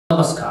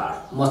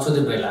नमस्कार, म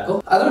सुदीप रैलाको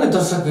आदरणीय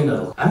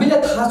दर्शकबिनहरु, हामीलाई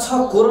थाहा छ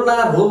कोरोना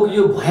रोग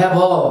यो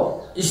भयावह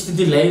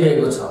स्थिति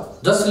ल्याइरहेको छ,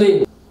 जसले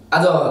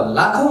आज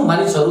लाखौं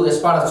मानिसहरु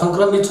यसबाट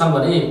संक्रमित छन्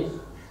भने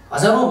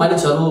हजारौं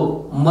मानिसहरु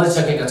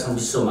मरिसकेका छन्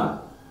विश्वमा।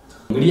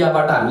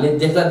 मिडियाबाट हामीले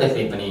देख्दा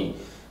पनि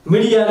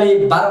मिडियाले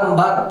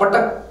बारम्बार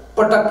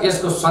पटक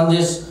यसको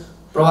सन्देश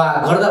प्रवाह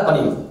गर्दा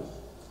पनि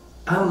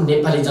आम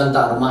नेपाली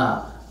जनताहरुमा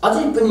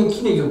अझै पनि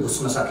किन यो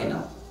बुझ्न सकेन।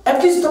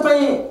 एटलिस्ट तपाई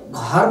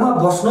घरमा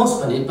बस्नुहोस्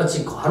भने पछि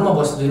घरमा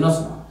बस्दिनुहोस्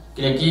न,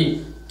 किनकि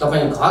तपाई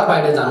घर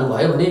बाहिर जानु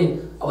भयो भने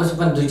अवश्य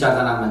पनि 2-4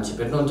 जना मान्छे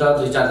भेट्नुहुन्छ,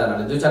 2-4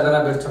 जनाले 2-4 जना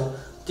भेट्छ।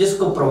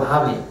 त्यसको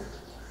प्रभावले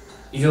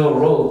यो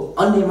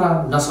रोग अन्यमा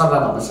नसर्ला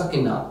भन्न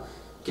सकिन्न,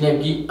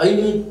 किनकि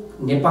अहिले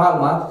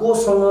नेपालमा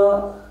कोसँग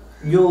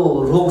यो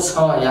रोग छ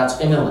या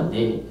छैन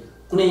भन्ने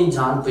कुनै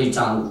जान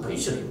पहिचान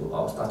भइसकेको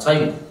अवस्था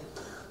छैन।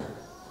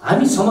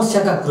 हामी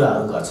समस्याका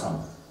कुराहरू गर्छौं।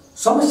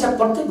 समस्या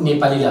प्रत्येक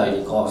नेपालीलाई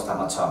अहिलेको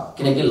अवस्थामा छ,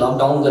 किनकि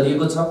लकडाउन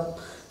गरिएको छ।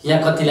 यहाँ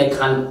कतिलाई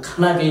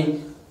खानाकै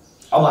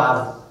अभाव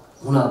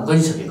हुन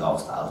गइसकेको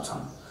अवस्थाहरू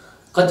छन्।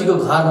 कतिको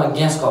घरमा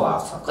ग्यासको अभाव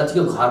छ,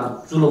 कतिको घर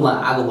चुलोमा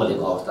आगो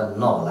बलेको अवस्था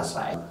नहोला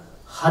सायद।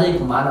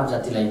 हरेक मानव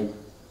जातिलाई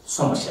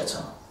समस्या छ,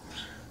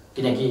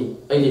 किनकि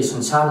अहिले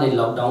संसार नै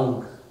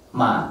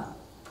लकडाउनमा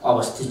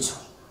अवस्थित छ।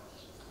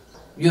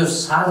 यो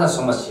साझा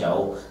समस्या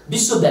हो,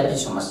 विश्वव्यापी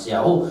समस्या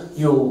हो।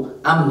 यो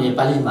आम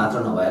नेपाली मात्र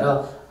नभएर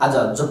आज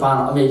Japan,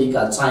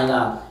 America, China,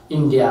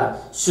 India,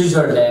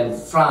 Switzerland,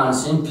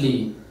 France, Italy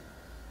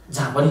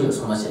जहाँ पनि यो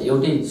समस्या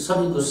एउटै,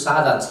 सबैको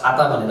साझा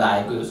छाता भनेर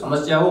आएको यो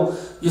समस्या हो।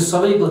 यो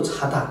सबैको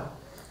छाता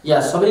या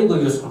सबैको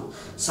यो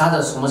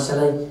साझा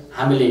समस्यालाई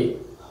हामीले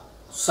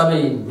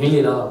सबै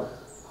मिलेर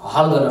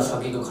हल गर्न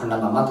सकेको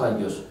खण्डमा मात्र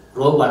यो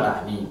रोगबाट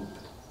हामी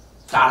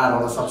टाढा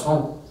रहन सक्छौं,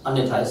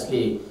 अन्यथा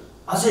यसले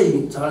अझै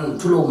झन्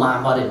ठुलो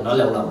महामारी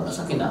नल्याउला भन्न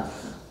सकिन्न।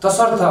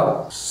 तसर्थ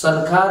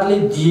सरकारले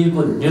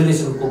दिएको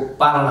निर्देशनको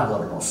पालना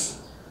गर्नुहोस्।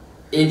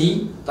 यदि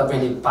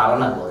तपाईले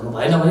पालना गर्नु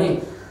भएन भने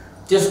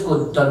त्यसको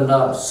दण्ड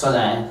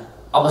सजाय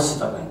अवश्य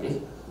तपाईले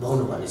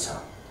भोग्नुपर्नेछ।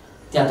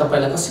 त्यहाँ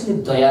तपाईलाई कसैले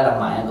दया र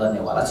माया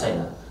गर्नेवाला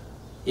छैन।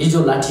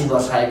 हिजो लाठी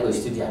बर्साएको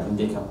स्थिति हामी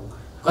देख्यौं,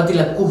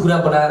 कतिलाई कुखुरा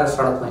बनाएर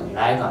सडकमा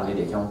हिँडाएको हामीले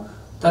देख्यौं,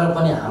 तर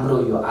पनि हाम्रो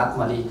यो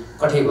आत्माले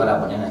कठै गरा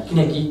भनेन,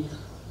 किनकि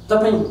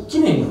तपाई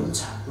किन हिँड्नुहुन्छ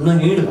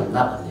नहिँड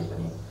भन्दा भन्ने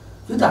पनि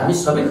यो त हामी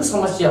सबैको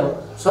समस्या हो।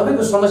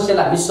 सबैको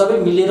समस्यालाई हामी सबै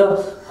मिलेर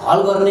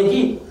हल गर्ने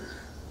कि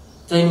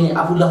चाहिँ नि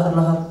आफू लहर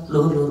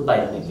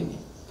बाहिर निक्लिने।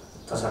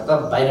 तसर्थ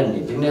बाहिर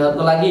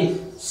निक्लिनेहरुको लागि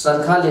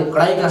सरकारले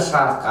कडाइका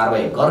साथ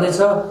कारबाही गर्नेछ।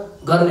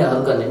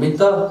 गर्नेहरुका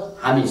निमित्त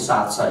हामी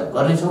साथ सहयोग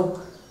गर्नेछौं।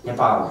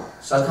 नेपाल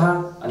सरकार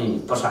अनि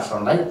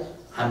प्रशासनलाई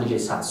हामीले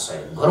साथ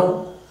सहयोग गरौं।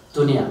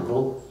 त्यो नै हाम्रो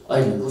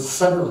अहिलेको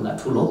सबैभन्दा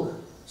ठूलो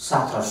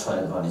साथ र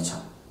सहयोग गर्नेछ।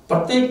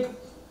 प्रत्येक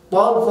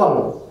पल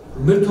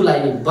मृत्युलाई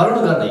वर्ण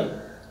गर्दै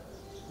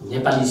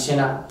नेपाली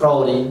सेना,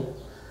 प्रहरी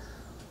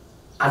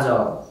आज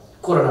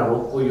कोरोना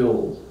रोगको यो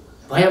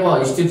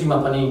भयावह स्थितिमा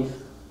पनि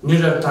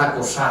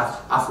निरन्तरताको साथ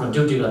आफ्नो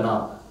ड्युटी गर्न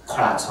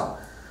खडा छ।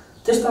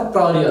 त्यस्ता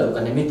प्रहरीहरुका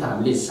निमित्त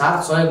हामीले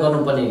साथ सहयोग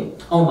गर्नुपर्ने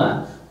ठाउँमा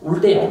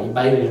उल्टै हामी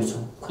बाहिर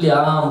हिँड्छौं,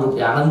 खुलेआम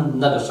रूपले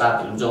आनन्दका साथ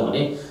हिँड्छौं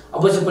भने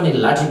अवश्य पनि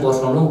लाठी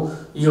बर्साउनु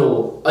यो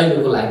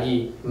अहिलेको लागि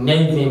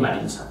न्यायिक नै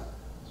मानिन्छ।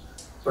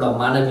 एउटा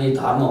मानवीय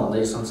धर्म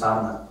भन्दै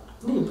संसारमा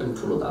कुनै पनि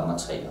ठूलो धर्म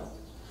छैन।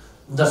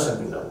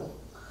 दर्शकबिनहरु,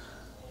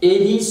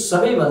 यदि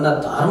सबैभन्दा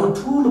धर्म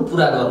ठूलो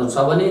पूरा गर्नु छ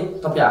भने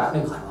तपाई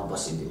आफ्नै घरमा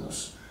बसिदिनुहोस्,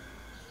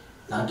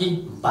 न कि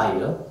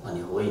बाहिर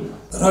भने होइन।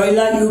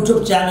 रैला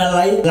युट्युब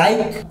च्यानललाई लाइक,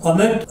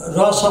 कमेन्ट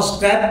र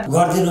सब्स्क्राइब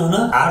गरिदिनु हुन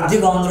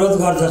हार्दिक अनुरोध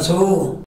गर्दछु।